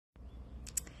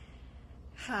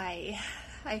Hi.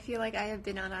 I feel like I have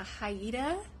been on a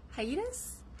hiatus,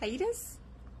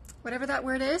 whatever that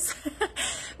word is,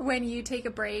 when you take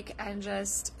a break and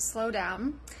just slow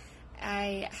down.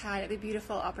 I had the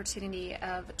beautiful opportunity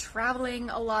of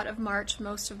traveling a lot of March,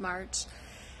 most of March,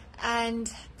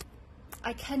 and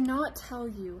I cannot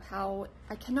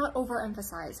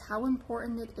overemphasize how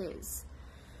important it is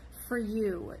for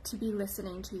you to be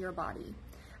listening to your body.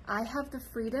 I have the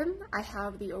freedom, I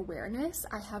have the awareness,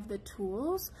 I have the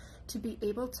tools to be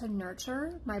able to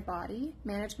nurture my body,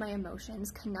 manage my emotions,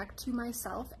 connect to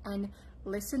myself, and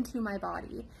listen to my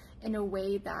body in a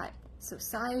way that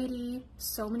society,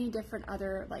 so many different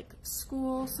other, like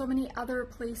schools, so many other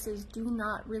places do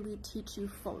not really teach you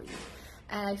fully.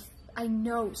 And I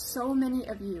know so many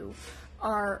of you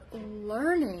are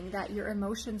learning that your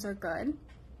emotions are good.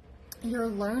 You're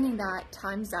learning that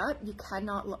time's up. You can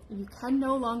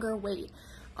no longer wait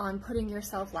on putting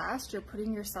yourself last. You're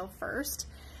putting yourself first.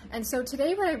 And so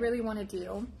today what I really want to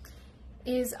do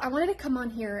is I wanted to come on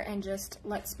here and just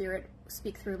let Spirit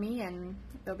speak through me, and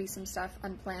there'll be some stuff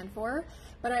unplanned for.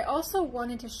 But I also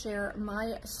wanted to share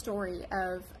my story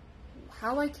of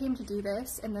how I came to do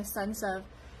this, in the sense of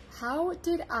how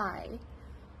did I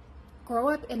grow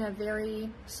up in a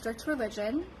very strict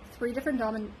religion, 3 different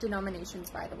denominations,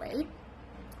 by the way.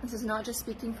 This is not just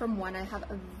speaking from one. I have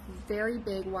a very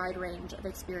big, wide range of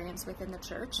experience within the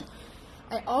church.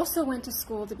 I also went to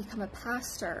school to become a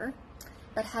pastor,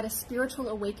 but had a spiritual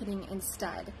awakening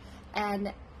instead.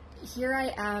 And here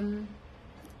I am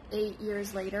 8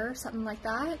 years later, something like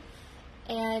that,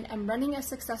 and I'm running a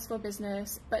successful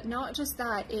business. But not just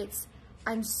that,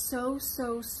 I'm so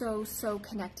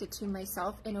connected to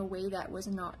myself in a way that was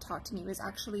not taught to me. It was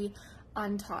actually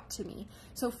untaught to me.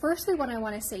 So firstly, what I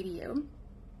want to say to you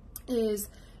is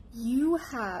you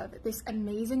have this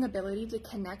amazing ability to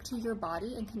connect to your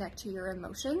body and connect to your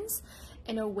emotions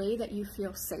in a way that you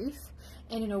feel safe,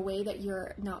 and in a way that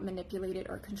you're not manipulated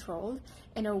or controlled,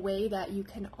 in a way that you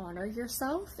can honor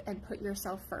yourself and put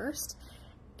yourself first.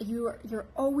 You're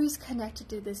always connected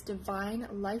to this divine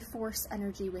life force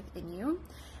energy within you.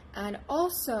 And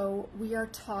also, we are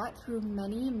taught through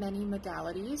many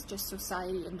modalities, just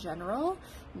society in general,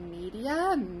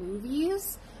 media,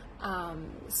 movies,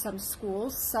 some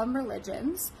schools, some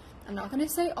religions. I'm not going to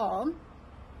say all.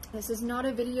 This is not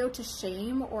a video to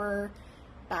shame or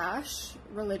bash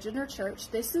religion or church.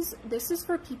 This is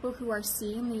for people who are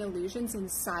seeing the illusions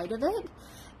inside of it,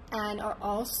 and are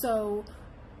also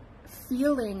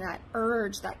feeling that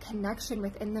urge, that connection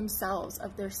within themselves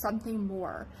of there's something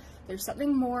more. There's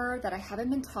something more that I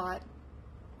haven't been taught.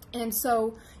 And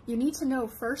so you need to know,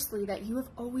 firstly, that you have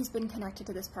always been connected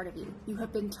to this part of you. You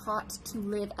have been taught to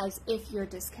live as if you're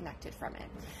disconnected from it.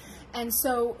 And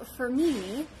so for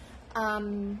me,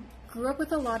 grew up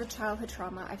with a lot of childhood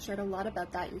trauma. I've shared a lot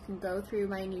about that. You can go through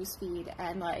my news feed,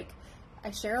 and I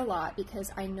share a lot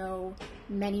because I know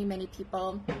many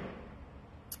people.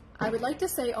 I would like to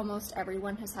say almost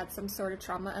everyone has had some sort of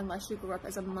trauma, unless you grew up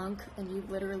as a monk and you've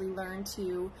literally learned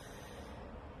to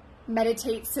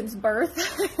meditate since birth.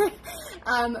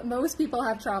 Most people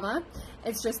have trauma.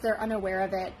 It's just they're unaware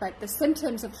of it, but the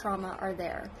symptoms of trauma are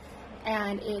there.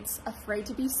 And it's afraid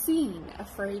to be seen,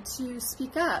 afraid to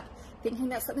speak up, thinking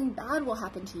that something bad will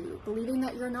happen to you, believing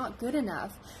that you're not good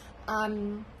enough,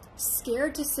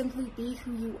 scared to simply be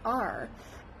who you are,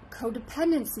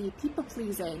 codependency,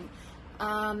 people-pleasing,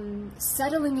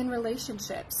 settling in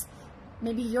relationships.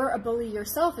 Maybe you're a bully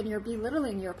yourself and you're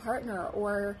belittling your partner,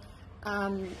 or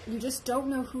you just don't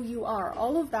know who you are.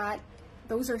 All of that,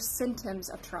 those are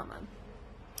symptoms of trauma.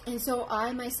 And so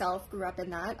I myself grew up in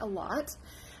that a lot.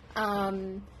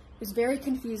 Was very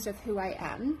confused of who I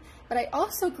am. But I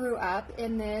also grew up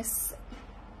in this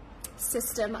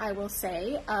system, I will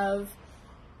say, of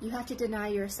you have to deny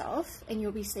yourself and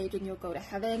you'll be saved and you'll go to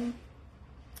heaven.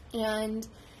 And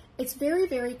it's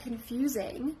very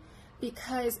confusing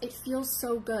because it feels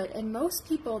so good. And most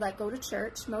people that go to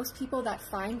church, most people that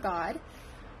find God,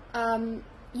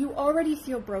 you already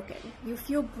feel broken. You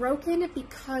feel broken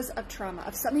because of trauma,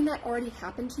 of something that already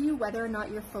happened to you, whether or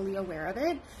not you're fully aware of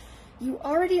it. You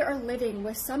already are living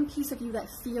with some piece of you that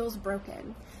feels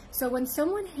broken. So when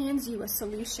someone hands you a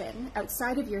solution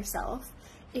outside of yourself,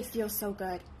 it feels so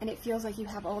good, and it feels like you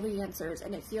have all the answers,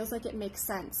 and it feels like it makes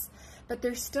sense. But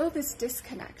there's still this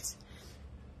disconnect.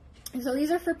 And so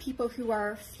these are for people who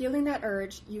are feeling that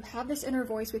urge. You have this inner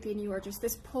voice within you, or just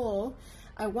this pull.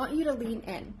 I want you to lean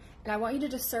in, and I want you to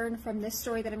discern from this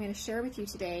story that I'm going to share with you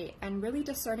today, and really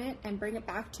discern it and bring it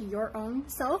back to your own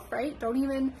self, right? Don't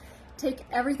even take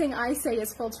everything I say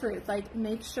as full truth. Like,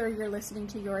 make sure you're listening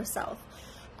to yourself.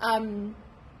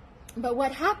 But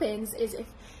what happens is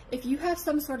if you have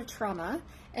some sort of trauma,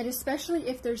 and especially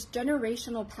if there's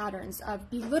generational patterns of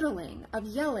belittling, of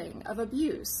yelling, of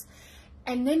abuse,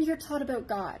 and then you're taught about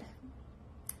God,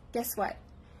 guess what?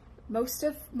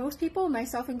 Most people,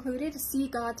 myself included, see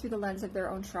God through the lens of their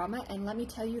own trauma, and let me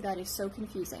tell you, that is so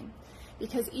confusing.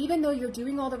 Because even though you're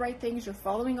doing all the right things, you're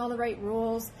following all the right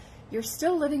rules, you're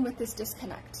still living with this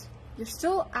disconnect. You're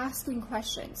still asking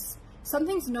questions.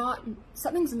 Something's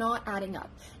not adding up.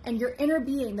 And your inner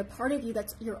being, the part of you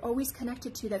you're always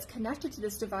connected to, that's connected to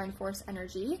this divine force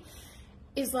energy,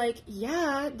 is like,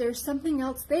 yeah, there's something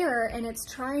else there, and it's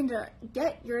trying to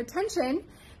get your attention,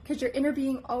 because your inner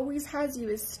being always has you,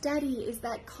 is steady, is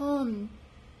that calm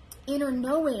inner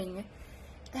knowing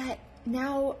that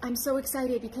now I'm so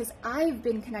excited because I've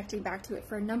been connecting back to it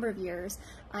for a number of years.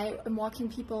 I am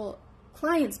walking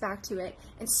clients back to it,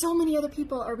 and so many other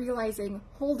people are realizing,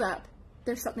 hold up,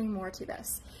 there's something more to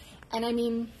this. And I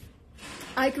mean,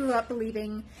 I grew up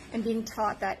believing and being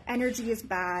taught that energy is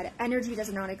bad, energy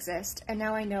does not exist, and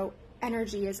now I know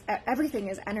energy is, everything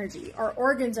is energy. Our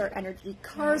organs are energy,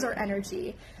 cars are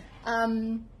energy,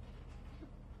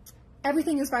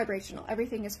 everything is vibrational,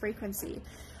 everything is frequency.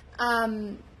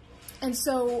 And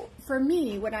so for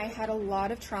me, when I had a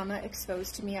lot of trauma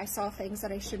exposed to me, I saw things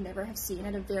that I should never have seen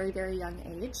at a very, very young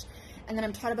age. And then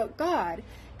I'm taught about God,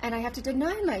 and I have to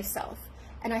deny myself,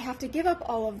 and I have to give up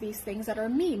all of these things that are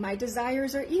me. My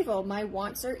desires are evil, my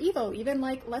wants are evil. Even,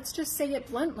 like, let's just say it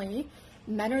bluntly,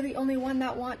 men are the only one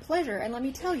that want pleasure. And let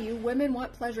me tell you, women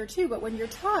want pleasure too, but when you're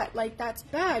taught, like, that's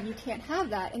bad, you can't have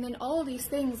that, and then all of these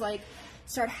things, like,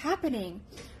 start happening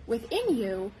within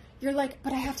you, you're like,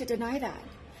 but I have to deny that.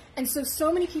 And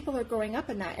so many people are growing up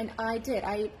in that, and I did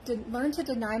learn to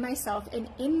deny myself, and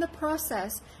in the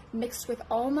process, mixed with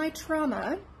all my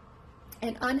trauma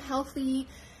and unhealthy,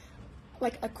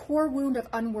 like a core wound of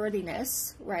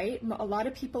unworthiness, right? A lot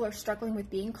of people are struggling with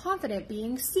being confident,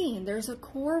 being seen. There's a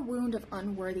core wound of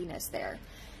unworthiness there.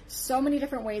 So many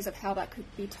different ways of how that could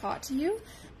be taught to you,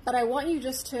 but I want you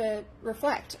just to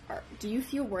reflect. Do you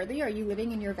feel worthy? Are you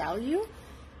living in your value?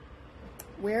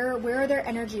 Where are there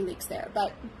energy leaks there?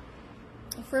 But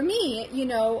for me, you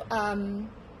know,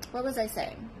 what was I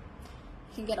saying?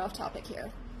 I can get off topic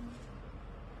here.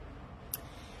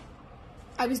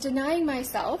 I was denying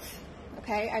myself,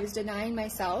 okay? I was denying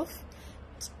myself,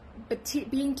 but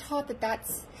being taught that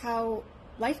that's how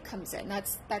life comes in.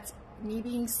 That's me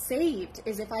being saved,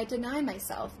 is if I deny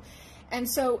myself. And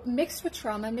so mixed with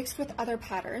trauma, mixed with other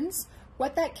patterns,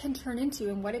 what that can turn into,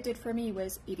 and what it did for me,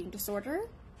 was eating disorder,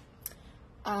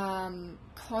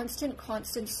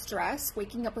 constant stress,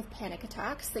 waking up with panic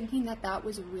attacks, thinking that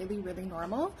was really, really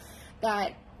normal.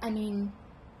 That, I mean,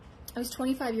 I was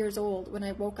 25 years old when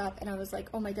I woke up and I was like,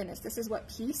 oh my goodness, this is what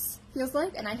peace feels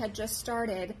like. And I had just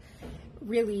started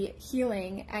really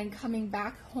healing and coming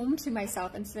back home to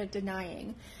myself instead of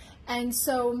denying. And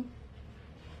so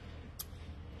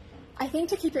I think,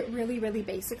 to keep it really, really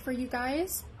basic for you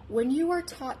guys, when you are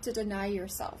taught to deny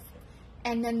yourself,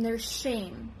 and then there's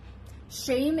shame.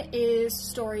 Shame is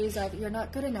stories of, you're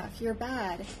not good enough, you're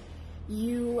bad,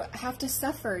 you have to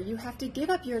suffer, you have to give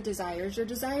up your desires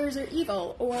are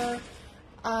evil. Or,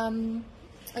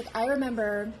 like, I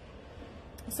remember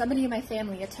somebody in my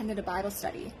family attended a Bible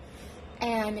study,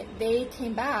 and they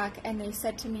came back and they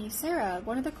said to me, Sarah,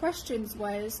 one of the questions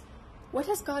was, what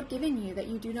has God given you that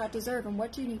you do not deserve, and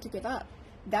what do you need to give up?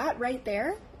 That right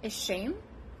there is shame,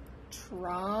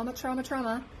 trauma,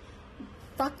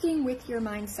 fucking with your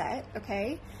mindset,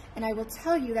 okay? And I will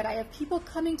tell you that I have people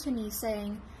coming to me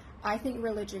saying, I think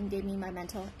religion gave me my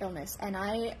mental illness. And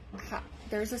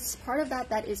there's a part of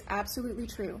that is absolutely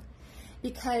true,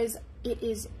 because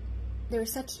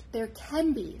there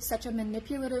can be such a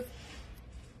manipulative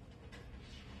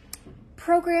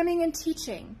programming and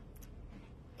teaching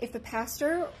if the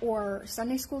pastor or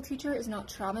Sunday school teacher is not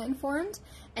trauma informed,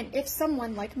 and if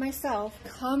someone like myself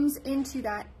comes into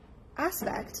that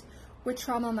aspect with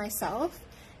trauma myself,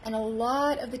 and a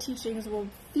lot of the teachings will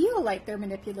feel like they're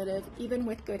manipulative, even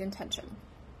with good intention.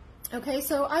 Okay,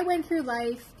 so I went through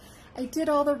life, I did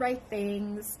all the right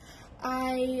things,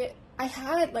 I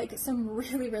had like some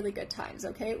really, really good times,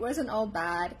 okay? It wasn't all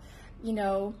bad, you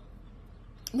know.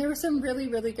 There were some really,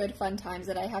 really good fun times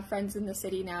that I have friends in the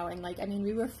city now, and like, I mean,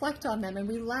 we reflect on them and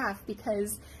we laugh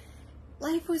because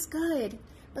life was good.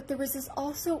 But there was this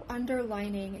also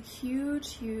underlining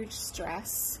huge, huge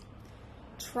stress.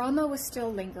 Trauma was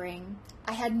still lingering.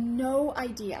 I had no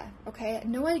idea, okay?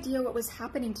 No idea what was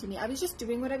happening to me. I was just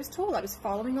doing what I was told. I was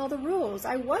following all the rules.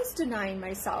 I was denying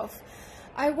myself.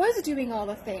 I was doing all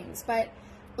the things, but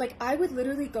like, I would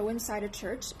literally go inside a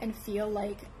church and feel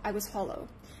like I was hollow.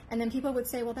 And then people would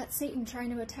say, well, that's Satan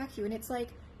trying to attack you. And it's like,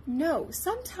 no,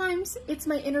 sometimes it's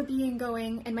my inner being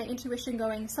going and my intuition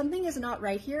going, something is not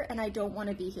right here and I don't want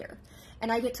to be here.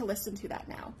 And I get to listen to that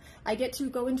now. I get to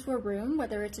go into a room,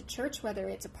 whether it's a church, whether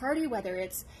it's a party, whether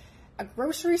it's a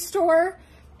grocery store,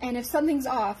 and if something's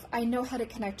off, I know how to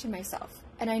connect to myself.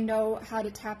 And I know how to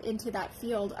tap into that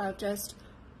field of just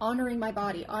honoring my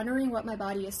body, honoring what my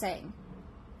body is saying.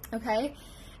 Okay?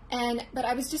 But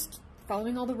I was just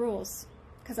following all the rules,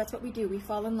 because that's what we do. We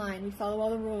fall in line, we follow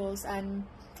all the rules, and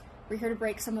we're here to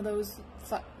break some of those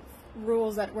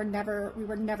rules that we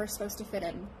were never supposed to fit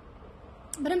in.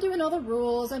 But I'm doing all the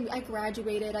rules. I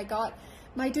graduated, I got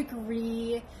my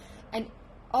degree, and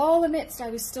all amidst I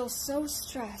was still so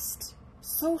stressed,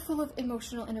 so full of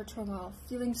emotional inner turmoil,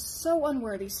 feeling so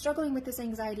unworthy, struggling with this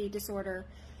anxiety disorder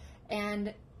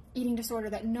and eating disorder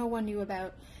that no one knew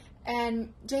about.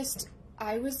 And just,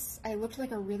 I looked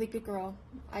like a really good girl.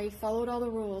 I followed all the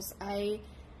rules. I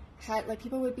had, like,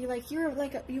 people would be like, you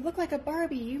look like a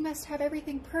Barbie, you must have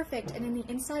everything perfect. And in the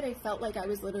inside, I felt like I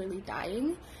was literally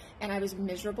dying, and I was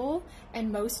miserable,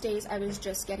 and most days I was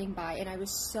just getting by, and I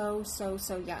was so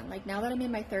young. Like, now that I'm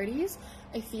in my 30s,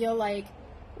 I feel like,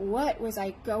 what was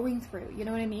I going through? You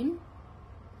know what I mean?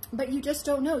 But you just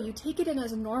don't know. You take it in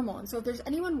as normal. And so if there's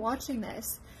anyone watching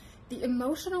this, the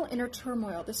emotional inner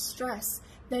turmoil, the stress,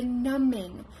 the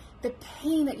numbing, the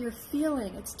pain that you're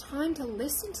feeling, it's time to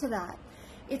listen to that.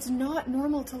 It's not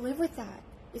normal to live with that.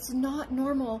 It's not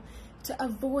normal to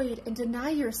avoid and deny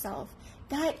yourself.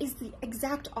 That is the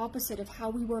exact opposite of how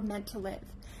we were meant to live.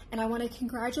 And I want to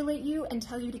congratulate you and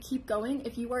tell you to keep going.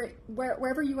 If you are,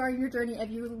 wherever you are in your journey, if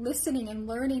you're listening and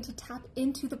learning to tap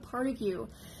into the part of you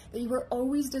that you were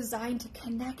always designed to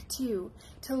connect to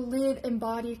live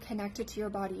embodied, connected to your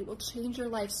body, it will change your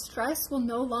life. Stress will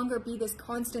no longer be this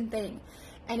constant thing.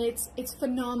 And it's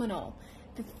phenomenal,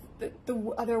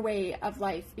 the other way of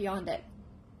life beyond it.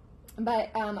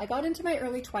 But I got into my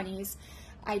early 20s.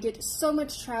 I did so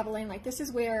much traveling. Like, this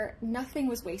is where nothing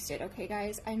was wasted, okay,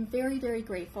 guys? I'm very, very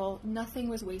grateful. Nothing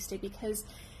was wasted, because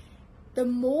the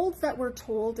molds that we're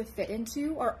told to fit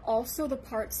into are also the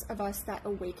parts of us that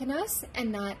awaken us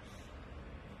and that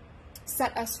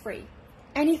set us free.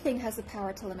 Anything has the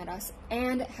power to limit us,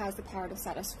 and it has the power to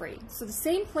set us free. So the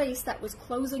same place that was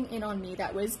closing in on me,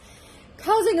 that was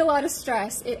causing a lot of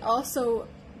stress, it also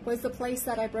was the place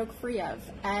that I broke free of.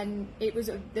 And it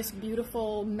was this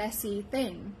beautiful, messy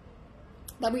thing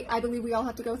that I believe we all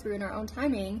have to go through in our own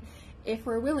timing if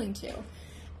we're willing to.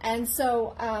 And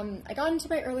so I got into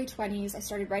my early 20s. I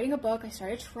started writing a book. I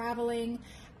started traveling.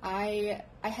 I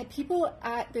had people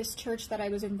at this church that I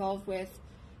was involved with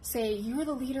say, you're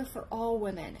the leader for all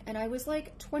women. And I was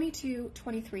like 22,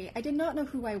 23. I did not know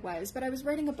who I was, but I was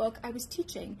writing a book. I was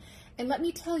teaching. And let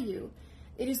me tell you,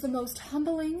 it is the most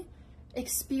humbling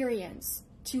experience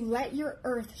to let your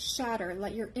earth shatter,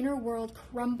 let your inner world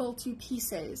crumble to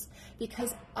pieces,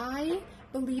 because I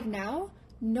believe now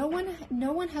no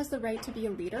one has the right to be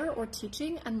a leader or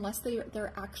teaching unless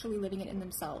they're actually living it in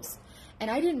themselves. And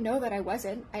I didn't know that I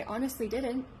wasn't. I honestly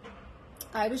didn't.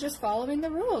 I was just following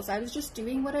the rules. I was just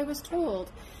doing what I was told.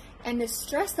 And this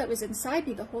stress that was inside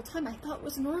me the whole time, I thought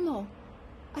was normal.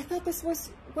 I thought this was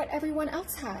what everyone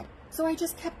else had. So I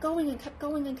just kept going and kept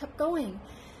going and kept going.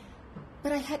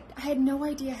 But I had no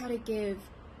idea how to give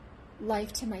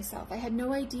life to myself. I had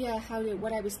no idea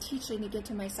what I was teaching to give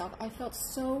to myself. I felt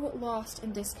so lost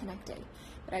and disconnected.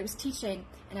 But I was teaching,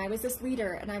 and I was this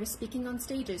leader, and I was speaking on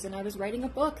stages, and I was writing a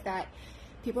book that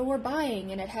people were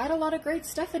buying, and it had a lot of great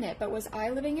stuff in it. But was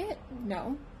I living it?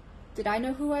 No. Did I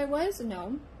know who I was?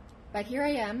 No. But here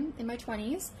I am in my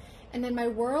 20s, and then my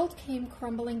world came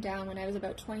crumbling down when I was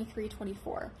about 23,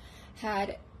 24.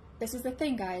 This is the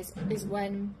thing, guys, is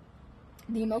when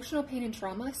the emotional pain and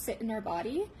trauma sit in our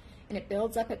body, and it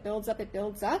builds up, it builds up, it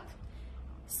builds up.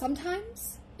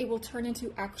 Sometimes it will turn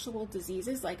into actual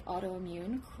diseases like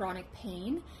autoimmune, chronic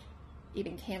pain,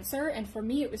 even cancer. And for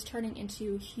me, it was turning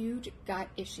into huge gut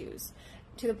issues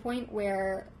to the point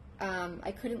where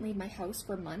I couldn't leave my house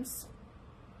for months.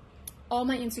 All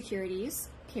my insecurities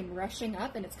came rushing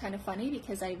up, and it's kind of funny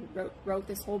because I wrote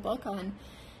this whole book on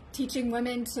teaching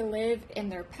women to live in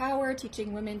their power,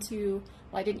 teaching women to,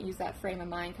 well, I didn't use that frame of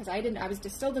mind because I was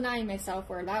just still denying myself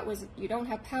where that was, you don't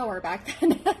have power back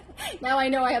then. Now I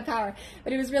know I have power.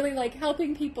 But it was really like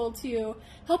helping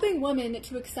women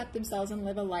to accept themselves and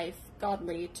live a life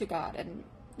godly to God. And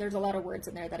there's a lot of words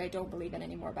in there that I don't believe in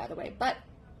anymore, by the way. But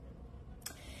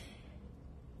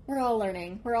we're all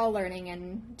learning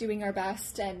and doing our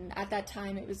best. And at that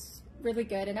time it was really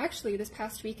good. And actually this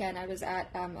past weekend I was at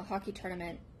a hockey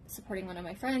tournament supporting one of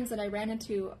my friends, and I ran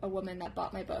into a woman that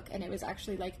bought my book, and it was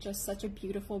actually like just such a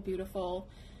beautiful, beautiful,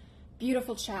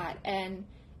 beautiful chat. And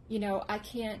you know, I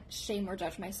can't shame or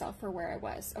judge myself for where I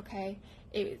was, okay?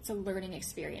 It's a learning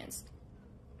experience.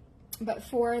 But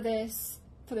for the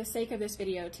sake of this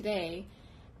video today,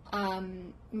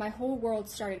 my whole world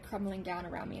started crumbling down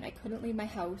around me, and I couldn't leave my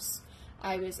house.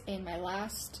 I was in my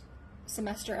last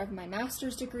semester of my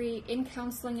master's degree in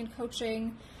counseling and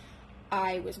coaching.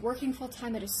 I was working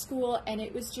full-time at a school, and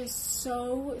it was just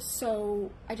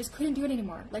so, I just couldn't do it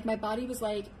anymore. Like, my body was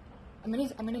like, I'm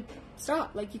gonna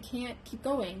stop. Like, you can't keep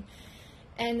going.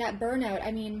 And that burnout,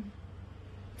 I mean,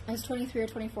 I was 23 or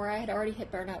 24. I had already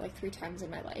hit burnout like 3 times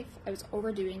in my life. I was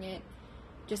overdoing it.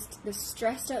 Just this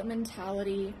stressed out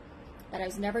mentality that I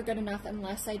was never good enough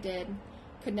unless I did.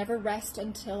 Could never rest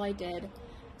until I did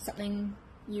something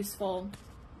useful.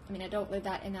 I mean, I don't live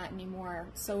in that anymore.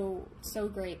 So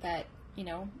great that, you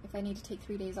know, if I need to take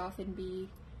 3 days off and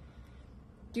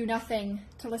do nothing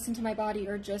to listen to my body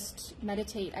or just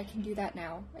meditate, I can do that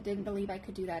now. I didn't believe I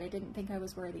could do that. I didn't think I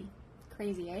was worthy.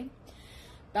 Crazy, eh?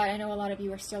 But I know a lot of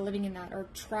you are still living in that or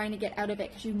trying to get out of it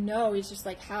because you know it's just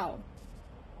like, how?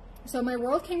 So my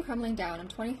world came crumbling down. I'm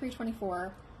 23,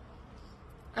 24.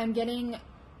 I'm getting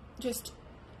just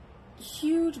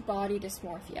huge body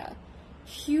dysmorphia,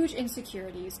 huge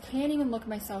insecurities, can't even look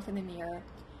myself in the mirror,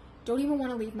 don't even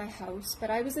want to leave my house. But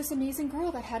I was this amazing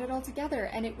girl that had it all together,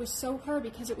 and it was so hard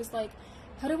because it was like,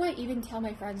 how do I even tell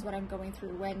my friends what I'm going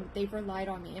through when they've relied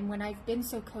on me, and when I've been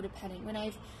so codependent, when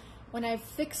I've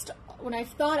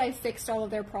thought I've fixed all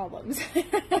of their problems.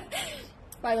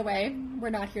 By the way, we're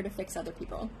not here to fix other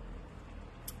people.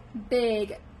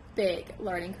 Big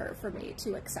learning curve for me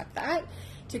to accept that,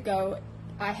 to go,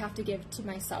 I have to give to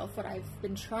myself what I've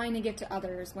been trying to give to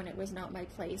others when it was not my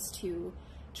place to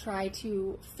try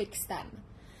to fix them.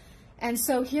 And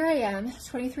so here I am,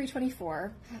 23,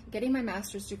 24, getting my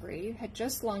master's degree, had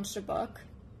just launched a book,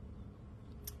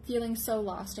 feeling so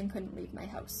lost and couldn't leave my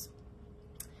house.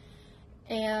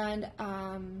 And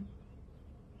I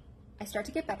start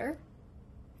to get better,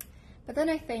 but then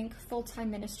I think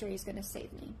full-time ministry is going to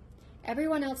save me.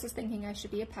 Everyone else is thinking I should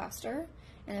be a pastor,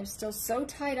 and I'm still so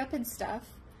tied up in stuff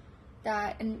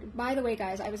that, and by the way,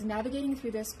 guys, I was navigating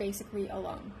through this basically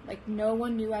alone. Like, no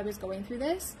one knew I was going through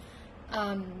this.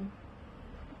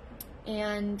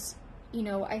 And, you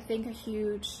know, I think a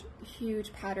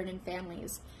huge pattern in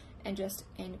families and just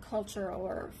in culture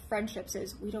or friendships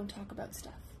is we don't talk about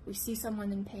stuff. We see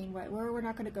someone in pain, we're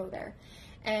not going to go there.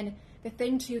 And the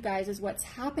thing too, guys, is what's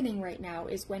happening right now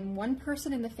is when one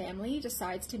person in the family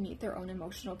decides to meet their own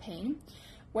emotional pain,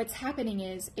 what's happening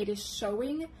is it is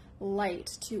showing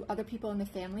light to other people in the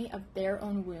family of their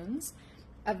own wounds,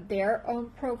 of their own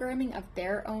programming, of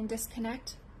their own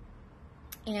disconnect.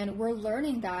 And we're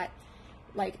learning that,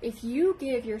 like, if you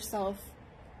give your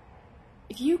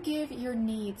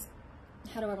needs,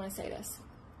 how do I want to say this?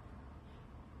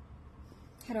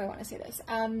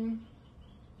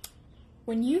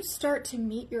 When you start to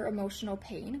meet your emotional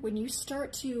pain, when you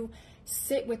start to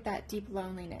sit with that deep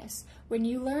loneliness, when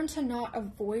you learn to not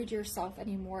avoid yourself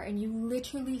anymore and you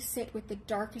literally sit with the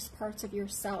darkest parts of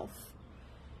yourself,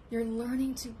 you're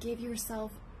learning to give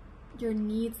yourself your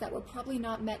needs that were probably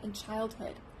not met in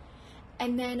childhood.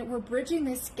 And then we're bridging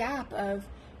this gap of,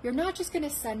 you're not just going to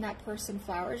send that person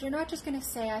flowers. You're not just going to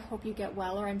say, I hope you get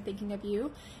well, or I'm thinking of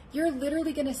you. You're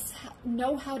literally going to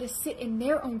know how to sit in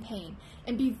their own pain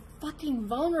and be fucking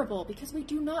vulnerable, because we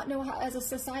do not know how, as a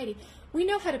society, we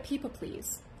know how to people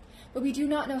please, but we do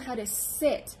not know how to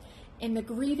sit in the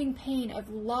grieving pain of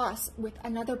loss with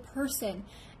another person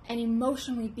and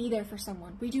emotionally be there for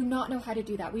someone. We do not know how to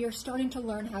do that. We are starting to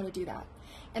learn how to do that.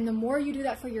 And the more you do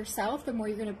that for yourself, the more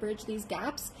you're going to bridge these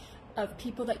gaps of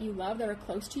people that you love that are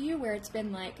close to you, where it's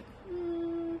been like,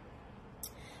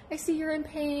 I see you're in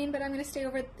pain, but you're going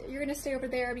to stay over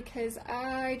there because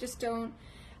I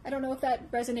don't know if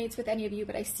that resonates with any of you,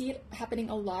 but I see it happening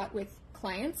a lot with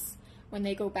clients when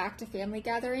they go back to family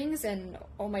gatherings, and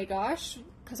oh my gosh,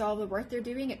 because all the work they're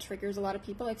doing, it triggers a lot of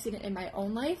people. I've seen it in my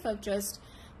own life of just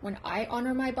when I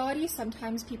honor my body,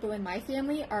 sometimes people in my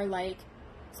family are like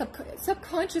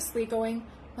subconsciously going,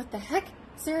 what the heck?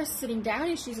 Sarah's sitting down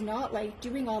and she's not like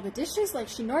doing all the dishes like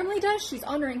she normally does. She's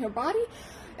honoring her body.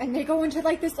 And they go into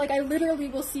like this, like I literally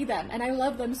will see them and I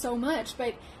love them so much,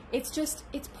 but it's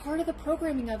part of the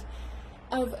programming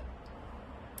of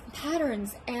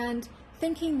patterns and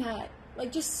thinking that,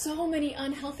 like, just so many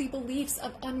unhealthy beliefs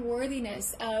of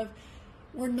unworthiness, of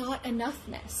we're not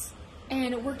enoughness.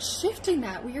 And we're shifting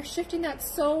that. We are shifting that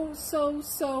so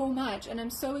much. And I'm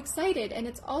so excited. And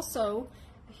it's also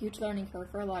a huge learning curve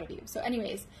for a lot of you. So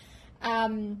anyways,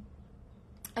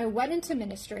 I went into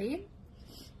ministry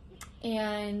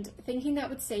and thinking that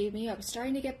would save me. I was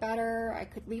starting to get better. I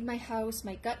could leave my house.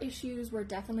 My gut issues were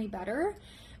definitely better.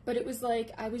 But it was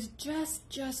like I was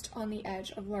just on the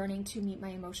edge of learning to meet my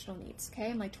emotional needs. Okay,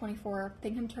 I'm like 24. I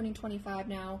think I'm turning 25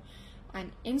 now.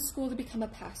 I'm in school to become a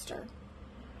pastor.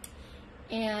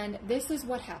 And this is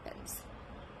what happens.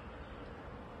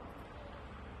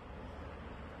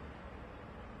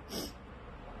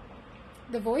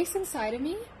 The voice inside of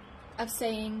me of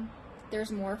saying,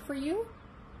 there's more for you,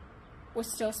 was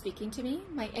still speaking to me.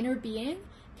 My inner being,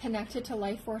 connected to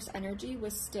life force energy,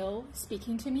 was still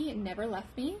speaking to me. It never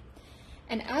left me.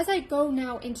 And as I go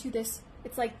now into this,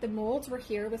 it's like the molds were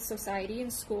here with society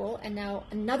and school, and now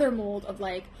another mold of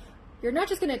like, you're not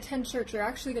just going to attend church, you're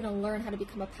actually going to learn how to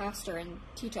become a pastor and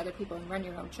teach other people and run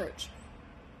your own church.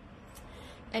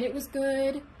 And it was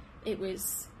good.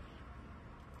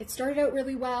 It started out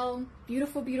really well.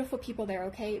 Beautiful, beautiful people there,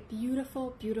 okay?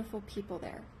 Beautiful, beautiful people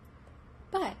there.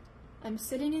 But I'm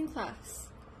sitting in class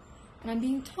and I'm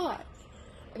being taught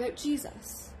about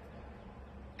Jesus.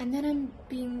 And then I'm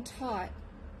being taught,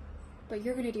 but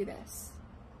you're going to do this.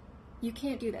 You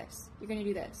can't do this. You're going to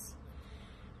do this.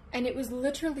 And it was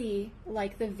literally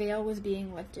like the veil was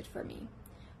being lifted for me.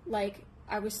 Like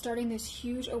I was starting this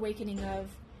huge awakening of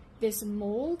this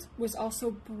mold was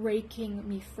also breaking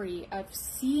me free of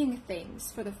seeing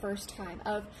things for the first time,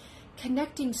 of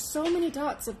connecting so many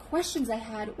dots of questions I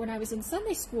had when I was in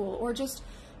Sunday school, or just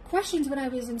questions when I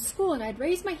was in school, and I'd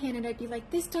raise my hand and I'd be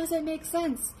like, this doesn't make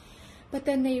sense. But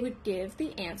then they would give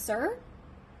the answer,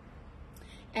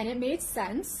 and it made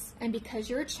sense. And because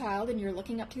you're a child and you're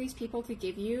looking up to these people to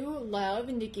give you love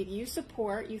and to give you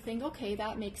support, you think, okay,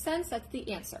 that makes sense. That's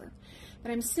the answer.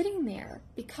 But I'm sitting there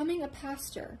becoming a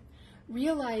pastor,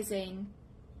 realizing,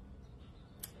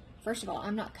 first of all,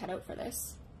 I'm not cut out for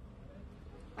this.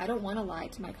 I don't want to lie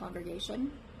to my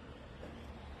congregation.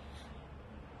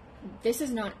 This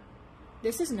is not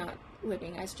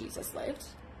living as Jesus lived.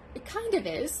 It kind of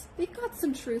is. They've got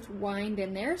some truth whined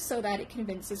in there so that it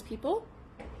convinces people.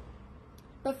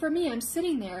 But for me, I'm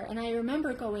sitting there and I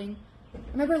remember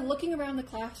looking around the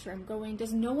classroom going,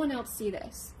 does no one else see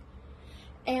this?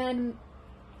 And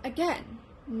again,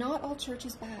 not all church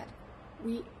is bad.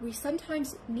 We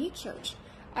sometimes need church.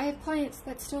 I have clients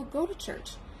that still go to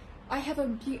church. I have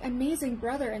an amazing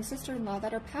brother and sister-in-law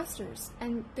that are pastors,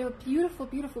 and they're beautiful,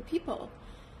 beautiful people.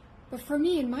 But for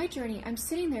me, in my journey, I'm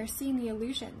sitting there seeing the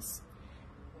illusions.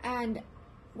 And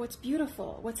what's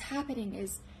beautiful, what's happening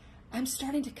is I'm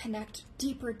starting to connect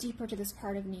deeper to this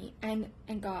part of me and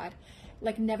God,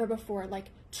 like never before,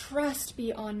 like trust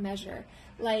beyond measure.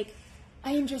 Like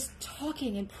I am just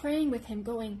talking and praying with him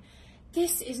going,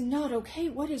 this is not okay.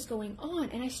 What is going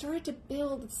on? And I started to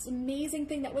build this amazing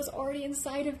thing that was already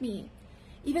inside of me,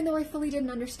 even though I fully didn't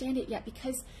understand it yet,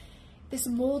 because this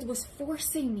mold was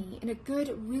forcing me in a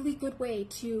good, really good way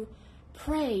to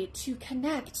pray, to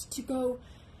connect, to go,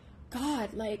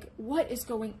 God, like, what is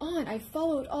going on? I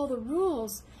followed all the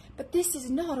rules, but this is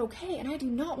not okay, and I do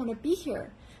not want to be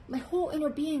here. My whole inner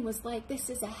being was like, this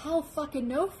is a hell fucking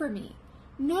no for me.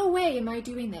 No way am I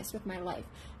doing this with my life.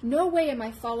 No way am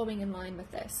I following in line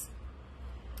with this.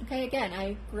 Okay, again,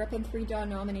 I grew up in 3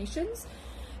 denominations,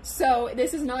 so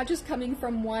this is not just coming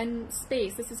from one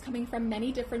space. This is coming from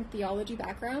many different theology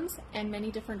backgrounds and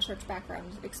many different church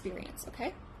backgrounds of experience,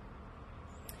 okay?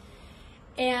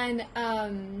 And,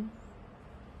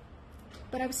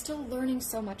 but I was still learning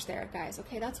so much there, guys,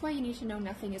 okay? That's why you need to know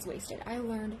nothing is wasted. I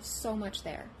learned so much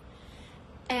there.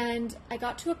 And I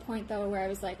got to a point, though, where I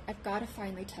was like, I've got to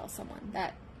finally tell someone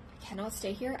that I cannot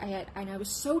stay here. And I was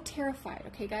so terrified,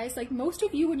 okay, guys? Like, most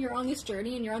of you, when you're on this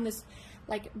journey and you're on this,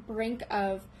 like, brink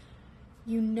of,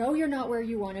 you know you're not where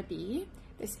you want to be,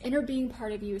 this inner being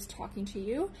part of you is talking to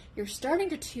you, you're starting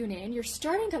to tune in, you're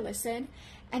starting to listen,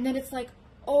 and then it's like,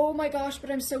 oh my gosh, but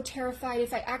I'm so terrified.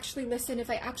 If I actually listen, if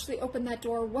I actually open that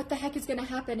door, what the heck is going to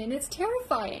happen? And it's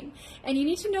terrifying. And you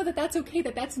need to know that that's okay,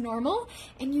 that that's normal.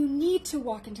 And you need to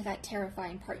walk into that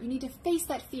terrifying part. You need to face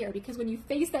that fear, because when you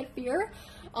face that fear,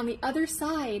 on the other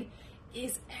side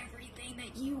is everything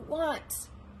that you want.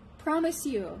 Promise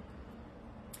you.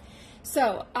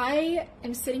 So I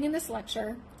am sitting in this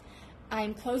lecture.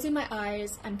 I'm closing my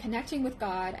eyes. I'm connecting with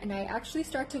God. And I actually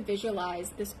start to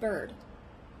visualize this bird.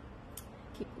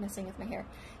 Keep messing with my hair.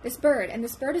 This bird, and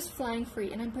this bird is flying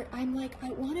free, and I'm like,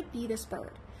 I want to be this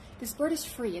bird. This bird is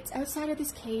free. It's outside of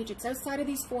this cage. It's outside of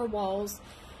these 4 walls.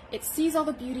 It sees all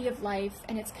the beauty of life,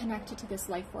 and it's connected to this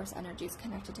life force energy. It's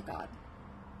connected to God.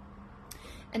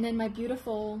 And then my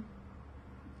beautiful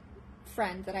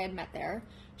friend that I had met there,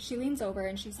 she leans over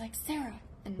and she's like, Sarah,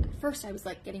 And at first I was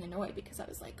like getting annoyed because I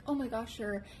was like, oh my gosh,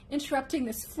 you're interrupting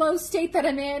this flow state that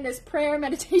I'm in, this prayer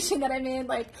meditation that I'm in.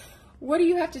 Like, what do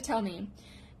you have to tell me?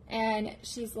 And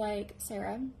she's like,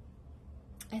 Sarah,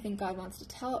 I think God wants me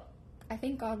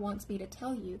to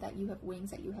tell you that you have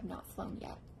wings that you have not flown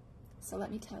yet. So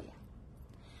let me tell you.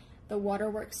 The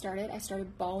waterwork started. I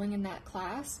started bawling in that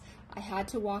class. I had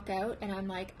to walk out, and I'm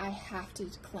like, I have to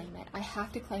claim it. I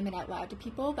have to claim it out loud to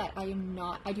people that I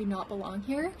do not belong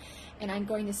here. And I'm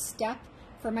going to step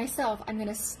for myself. I'm going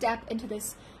to step into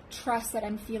this trust that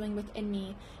I'm feeling within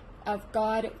me of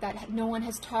God that no one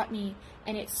has taught me.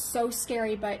 And it's so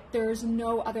scary, but there's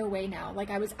no other way now. Like,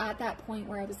 I was at that point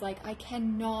where I was like, I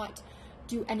cannot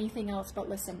do anything else but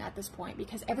listen at this point,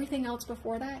 because everything else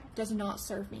before that does not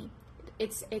serve me.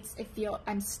 I feel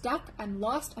I'm stuck, I'm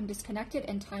lost, I'm disconnected,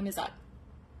 and time is up.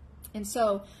 And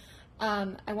so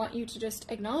I want you to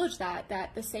just acknowledge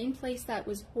that the same place that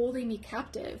was holding me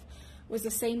captive was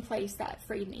the same place that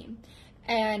freed me.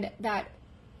 And that,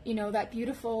 you know, that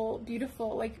beautiful,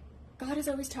 like, God is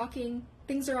always talking,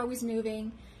 things are always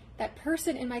moving. That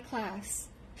person in my class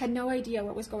had no idea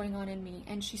what was going on in me,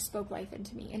 and she spoke life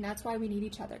into me. And that's why we need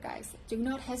each other, guys. Do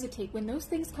not hesitate. When those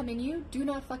things come in you, do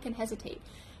not fucking hesitate.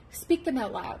 Speak them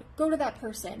out loud. Go to that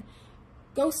person.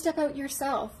 Go step out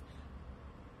yourself.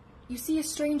 You see a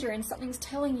stranger and something's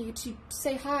telling you to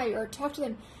say hi or talk to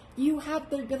them. You have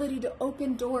the ability to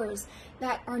open doors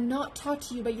that are not taught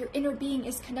to you, but your inner being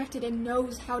is connected and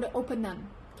knows how to open them.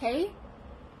 Okay?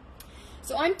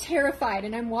 So I'm terrified,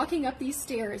 and I'm walking up these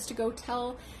stairs to go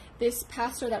tell this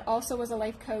pastor that also was a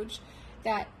life coach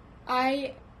that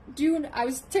I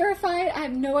was terrified. I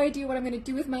have no idea what I'm going to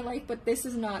do with my life, but this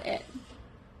is not it.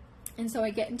 And so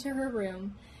I get into her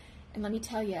room, and let me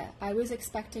tell you, I was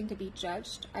expecting to be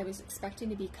judged. I was expecting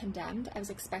to be condemned. I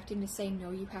was expecting to say, no,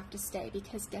 you have to stay,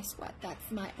 because guess what?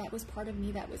 That was part of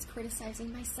me that was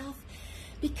criticizing myself.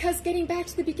 Because getting back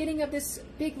to the beginning of this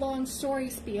big, long story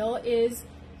spiel is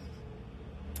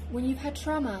when you've had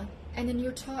trauma, and then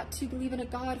you're taught to believe in a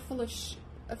God full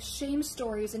of shame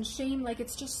stories and shame, like,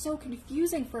 it's just so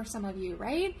confusing for some of you,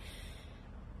 right?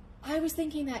 I was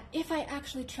thinking that if I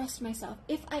actually trust myself,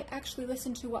 if I actually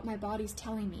listen to what my body's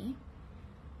telling me,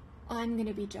 I'm going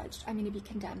to be judged. I'm going to be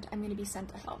condemned. I'm going to be sent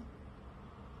to hell.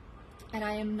 And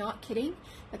I am not kidding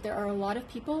that there are a lot of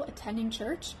people attending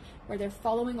church where they're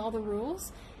following all the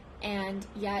rules, and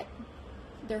yet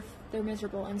they're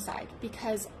miserable inside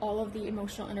because all of the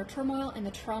emotional inner turmoil and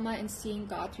the trauma, and seeing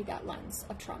God through that lens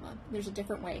of trauma. There's a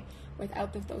different way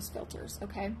without those filters,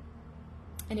 okay?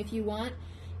 And if you want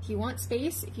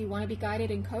space, if you want to be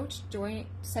guided and coached,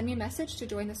 send me a message to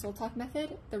join the Soul Talk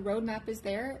Method. The roadmap is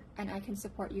there, and I can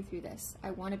support you through this.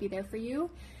 I want to be there for you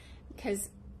because,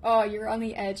 you're on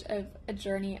the edge of a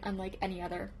journey unlike any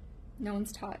other. No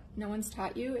one's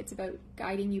taught you. It's about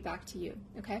guiding you back to you,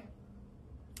 okay?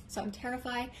 So I'm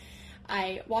terrified.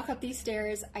 I walk up these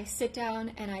stairs, I sit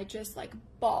down, and I just like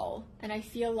bawl, and I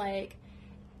feel like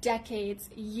decades,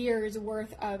 years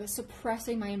worth of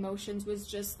suppressing my emotions was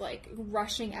just like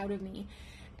rushing out of me.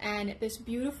 And this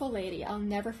beautiful lady, I'll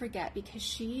never forget, because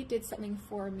she did something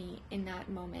for me in that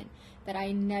moment that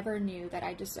I never knew that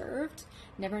I deserved,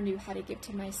 never knew how to give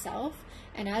to myself.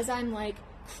 And as I'm like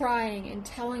crying and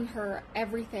telling her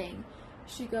everything,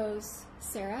 she goes,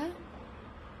 Sarah,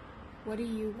 what do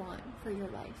you want for your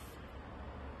life?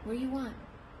 What do you want?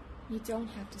 You don't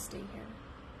have to stay here.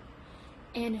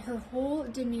 And her whole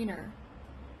demeanor,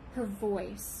 her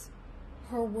voice,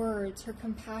 her words, her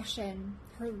compassion,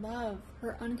 her love,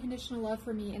 her unconditional love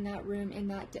for me in that room, in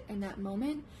that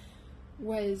moment,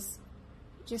 was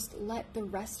just let the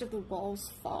rest of the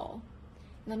walls fall.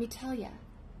 And let me tell you,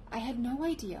 I had no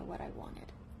idea what I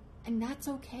wanted. And that's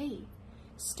okay.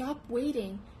 Stop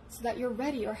waiting so that you're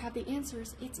ready or have the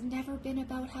answers. It's never been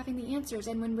about having the answers.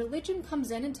 And when religion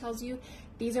comes in and tells you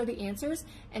these are the answers,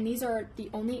 and these are the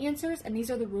only answers, and these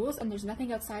are the rules, and there's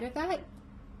nothing outside of that,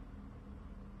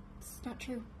 it's not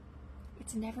true.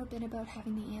 It's never been about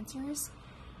having the answers.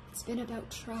 It's been about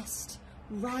trust.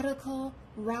 Radical,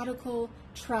 radical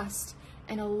trust.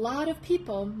 And a lot of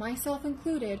people, myself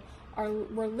included,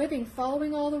 were living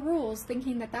following all the rules,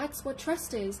 thinking that that's what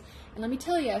trust is. And let me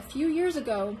tell you, a few years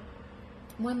ago,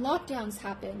 when lockdowns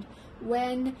happened,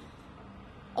 when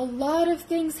a lot of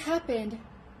things happened,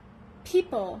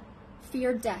 people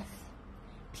feared death.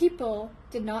 People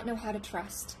did not know how to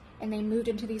trust, and they moved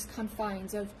into these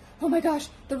confines of, oh my gosh,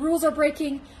 the rules are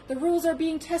breaking, the rules are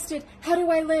being tested, how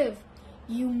do I live?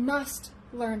 You must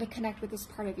learn to connect with this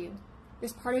part of you.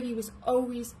 This part of you is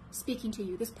always speaking to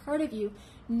you. This part of you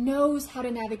knows how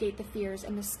to navigate the fears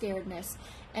and the scaredness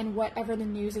and whatever the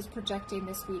news is projecting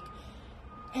this week.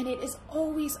 And it is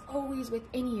always, always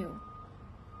within you.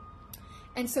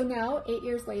 And so now, 8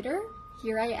 years later,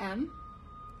 here I am.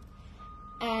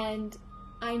 And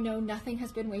I know nothing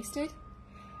has been wasted.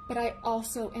 But I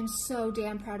also am so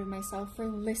damn proud of myself for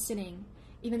listening,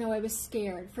 even though I was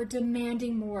scared, for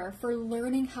demanding more, for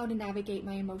learning how to navigate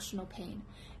my emotional pain.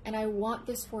 And I want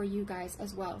this for you guys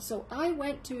as well. So I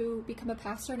went to become a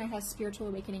pastor and I had a spiritual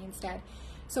awakening instead.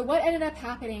 So what ended up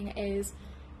happening is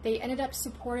they ended up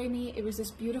supporting me. It was this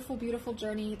beautiful, beautiful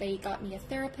journey. They got me a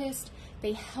therapist.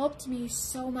 They helped me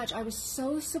so much. I was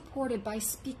so supported by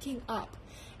speaking up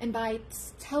and by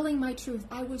telling my truth.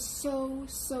 I was so,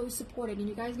 so supported. And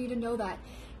you guys need to know that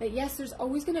yes, there's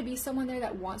always going to be someone there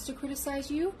that wants to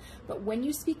criticize you. But when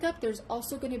you speak up, there's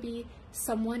also going to be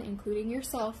someone, including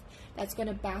yourself, that's going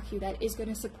to back you, that is going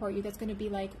to support you, that's going to be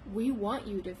like, we want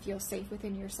you to feel safe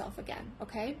within yourself again.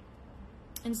 Okay.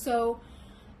 And so,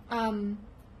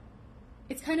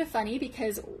 it's kind of funny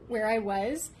because where I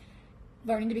was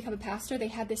learning to become a pastor, they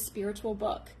had this spiritual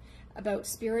book about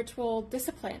spiritual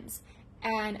disciplines.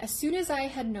 And as soon as I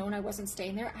had known I wasn't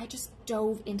staying there, I just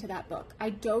dove into that book.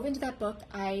 I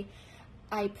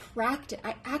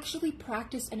actually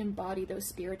practiced and embodied those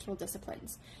spiritual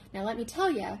disciplines. Now, let me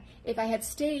tell you, if I had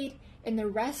stayed in the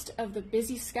rest of the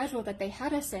busy schedule that they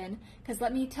had us in, because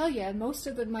let me tell you, most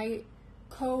of my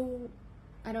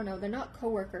they're not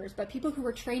coworkers, but people who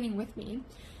were training with me,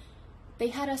 they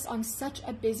had us on such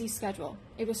a busy schedule.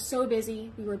 It was so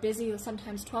busy. We were busy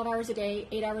sometimes 12 hours a day,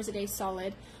 8 hours a day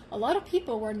solid. A lot of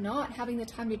people were not having the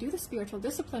time to do the spiritual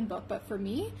discipline book. But for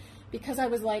me, because I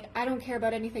was like, I don't care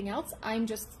about anything else. I'm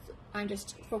just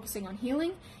focusing on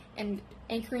healing and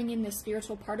anchoring in the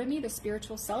spiritual part of me, the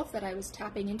spiritual self that I was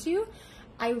tapping into.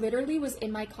 I literally was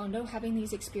in my condo having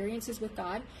these experiences with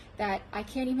God that I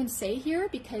can't even say here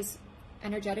because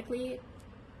energetically,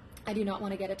 I do not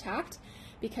want to get attacked,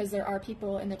 because there are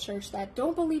people in the church that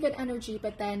don't believe in energy,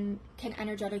 but then can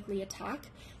energetically attack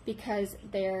because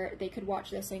they could watch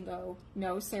this and go,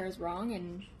 no, Sarah's wrong.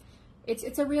 And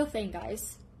it's a real thing,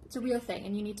 guys. It's a real thing,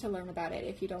 and you need to learn about it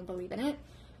if you don't believe in it,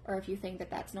 or if you think that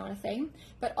that's not a thing.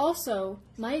 But also,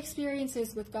 my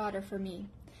experiences with God are for me.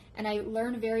 And I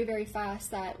learned very, very fast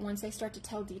that once I start to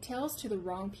tell details to the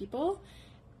wrong people,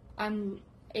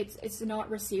 it's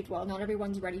not received well. Not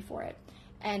everyone's ready for it.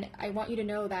 And I want you to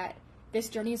know that this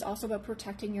journey is also about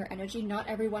protecting your energy. Not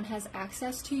everyone has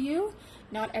access to you.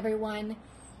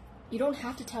 You don't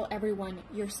have to tell everyone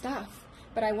your stuff.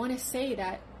 But I want to say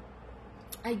that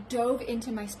I dove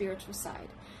into my spiritual side.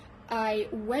 I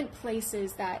went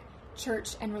places that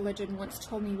church and religion once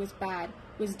told me was bad,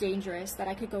 was dangerous, that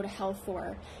I could go to hell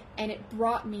for. And it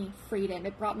brought me freedom.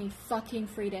 It brought me fucking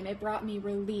freedom. It brought me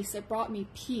release. It brought me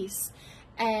peace.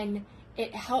 And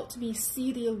it helped me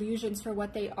see the illusions for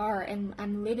what they are. And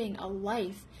I'm living a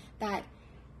life that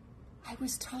I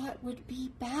was taught would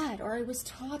be bad, or I was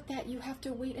taught that you have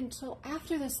to wait until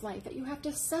after this life, that you have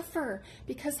to suffer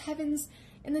because heaven's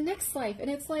in the next life. And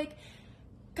it's like,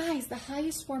 guys, the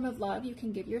highest form of love you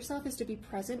can give yourself is to be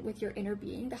present with your inner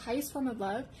being. The highest form of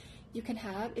love you can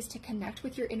have is to connect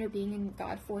with your inner being and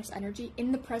God force energy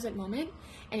in the present moment.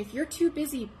 And if you're too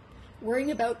busy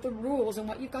worrying about the rules and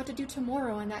what you've got to do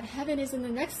tomorrow and that heaven is in the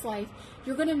next life,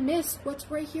 you're going to miss what's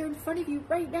right here in front of you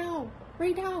right now.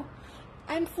 Right now.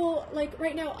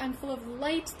 Right now I'm full of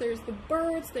light. There's the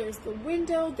birds, there's the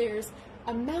window, there's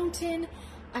a mountain.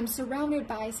 I'm surrounded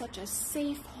by such a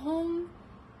safe home.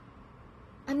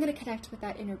 I'm going to connect with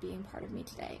that inner being part of me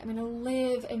today. I'm going to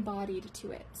live embodied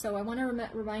to it. So I want to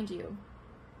remind you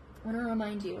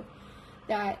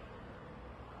that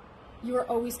you are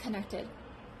always connected.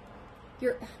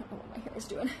 Oh, my hair is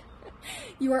doing.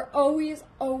 You are always,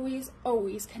 always,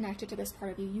 always connected to this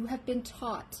part of you. You have been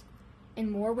taught in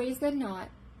more ways than not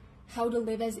how to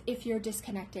live as if you're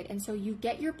disconnected. And so you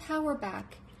get your power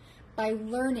back by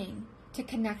learning to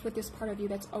connect with this part of you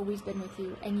that's always been with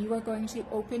you. And you are going to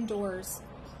open doors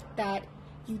that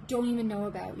you don't even know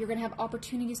about. You're going to have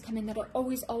opportunities come in that are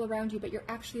always all around you, but you're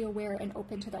actually aware and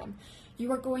open to them.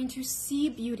 You are going to see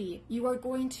beauty. You are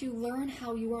going to learn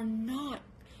how you are not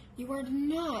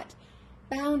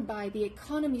bound by the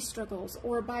economy struggles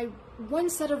or by one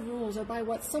set of rules or by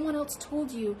what someone else told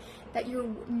you that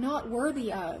you're not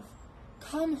worthy of.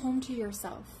 Come home to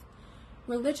yourself.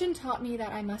 Religion taught me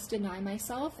that I must deny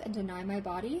myself and deny my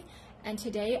body. And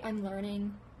today I'm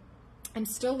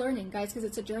still learning, guys, because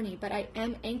it's a journey, but I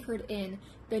am anchored in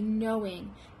the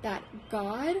knowing that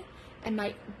God and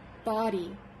my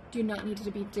body do not need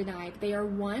to be denied. They are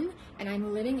one, and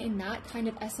I'm living in that kind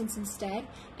of essence instead.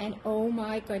 And oh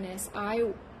my goodness,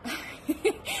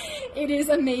 It is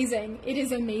amazing. It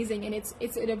is amazing, and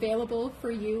it's available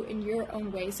for you in your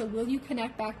own way. So will you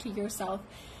connect back to yourself?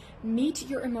 Meet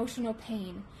your emotional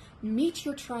pain. Meet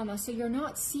your trauma, so you're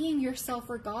not seeing yourself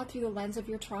or God through the lens of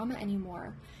your trauma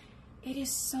anymore. It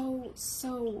is so,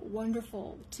 so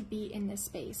wonderful to be in this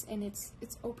space, and it's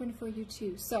open for you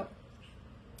too. So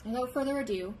without further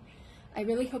ado, I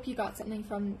really hope you got something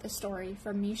from the story,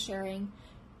 from me sharing.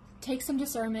 Take some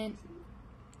discernment,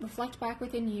 reflect back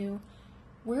within you.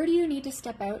 Where do you need to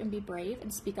step out and be brave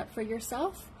and speak up for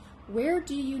yourself? Where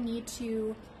do you need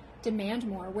to demand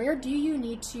more? Where do you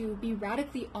need to be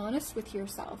radically honest with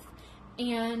yourself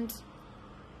and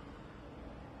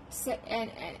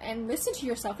listen to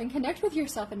yourself and connect with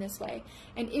yourself in this way?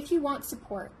 And if you want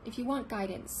support, if you want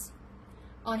guidance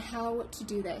on how to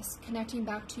do this, connecting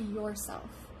back to yourself,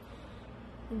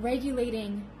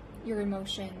 regulating your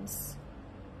emotions,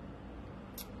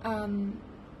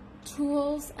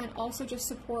 tools, and also just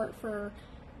support for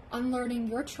unlearning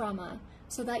your trauma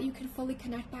so that you can fully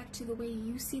connect back to the way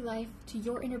you see life, to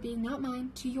your inner being, not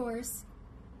mine, to yours,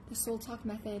 the Soul Talk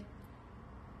method,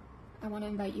 I want to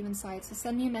invite you inside. So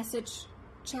send me a message,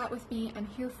 chat with me. I'm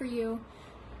here for you,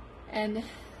 and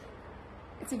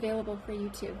it's available for you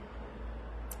too.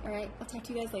 All right, I'll talk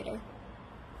to you guys later.